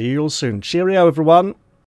 See you all soon. Cheerio, everyone!